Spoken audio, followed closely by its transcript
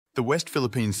The West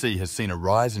Philippine Sea has seen a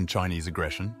rise in Chinese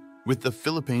aggression, with the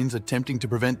Philippines attempting to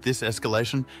prevent this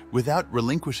escalation without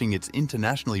relinquishing its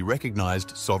internationally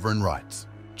recognized sovereign rights.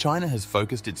 China has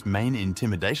focused its main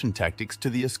intimidation tactics to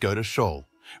the Second Shoal,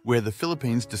 where the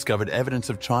Philippines discovered evidence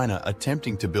of China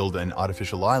attempting to build an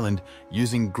artificial island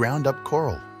using ground-up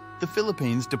coral. The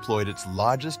Philippines deployed its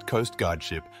largest Coast Guard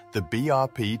ship, the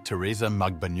BRP Teresa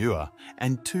Magbanua,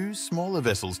 and two smaller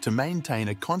vessels to maintain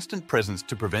a constant presence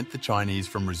to prevent the Chinese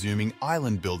from resuming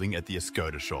island building at the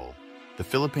Second Shoal. The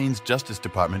Philippines Justice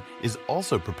Department is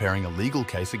also preparing a legal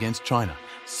case against China,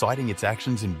 citing its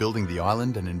actions in building the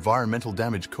island and environmental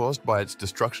damage caused by its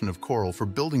destruction of coral for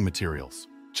building materials.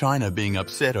 China, being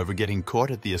upset over getting caught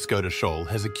at the Second Shoal,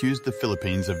 has accused the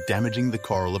Philippines of damaging the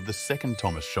coral of the Second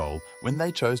Thomas Shoal when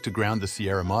they chose to ground the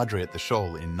Sierra Madre at the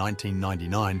shoal in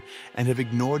 1999 and have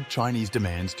ignored Chinese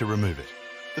demands to remove it.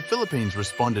 The Philippines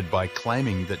responded by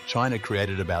claiming that China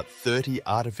created about 30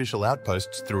 artificial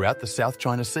outposts throughout the South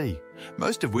China Sea,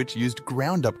 most of which used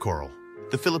ground-up coral.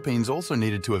 The Philippines also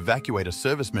needed to evacuate a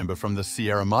service member from the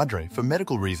Sierra Madre for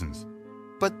medical reasons.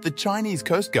 But the Chinese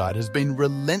Coast Guard has been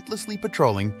relentlessly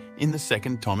patrolling in the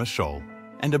Second Thomas Shoal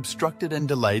and obstructed and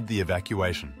delayed the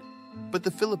evacuation. But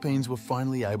the Philippines were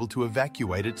finally able to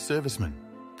evacuate its servicemen.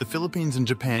 The Philippines and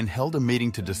Japan held a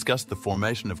meeting to discuss the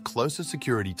formation of closer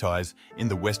security ties in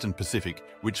the Western Pacific,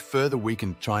 which further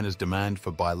weakened China's demand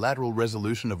for bilateral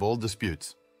resolution of all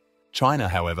disputes. China,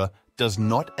 however, does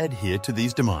not adhere to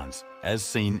these demands, as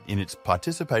seen in its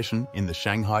participation in the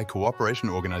Shanghai Cooperation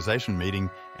Organization meeting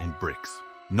and BRICS.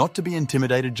 Not to be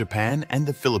intimidated, Japan and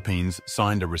the Philippines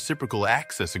signed a reciprocal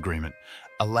access agreement,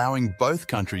 allowing both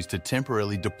countries to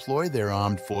temporarily deploy their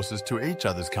armed forces to each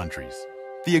other's countries.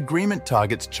 The agreement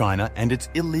targets China and its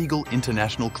illegal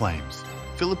international claims.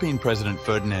 Philippine President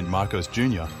Ferdinand Marcos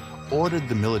Jr. ordered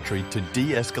the military to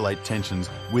de-escalate tensions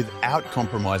without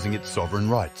compromising its sovereign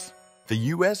rights. The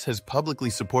US has publicly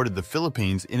supported the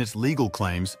Philippines in its legal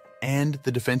claims and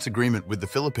the defense agreement with the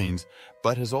Philippines,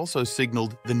 but has also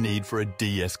signaled the need for a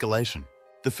de-escalation.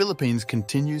 The Philippines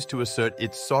continues to assert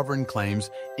its sovereign claims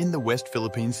in the West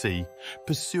Philippine Sea,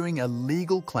 pursuing a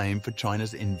legal claim for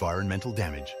China's environmental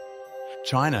damage.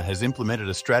 China has implemented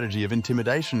a strategy of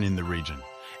intimidation in the region,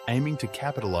 aiming to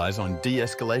capitalize on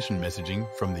de-escalation messaging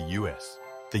from the US.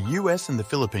 The US and the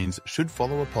Philippines should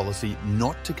follow a policy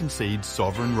not to concede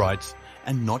sovereign rights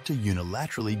and not to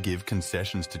unilaterally give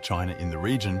concessions to China in the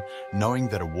region, knowing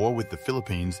that a war with the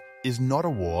Philippines is not a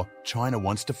war China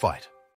wants to fight.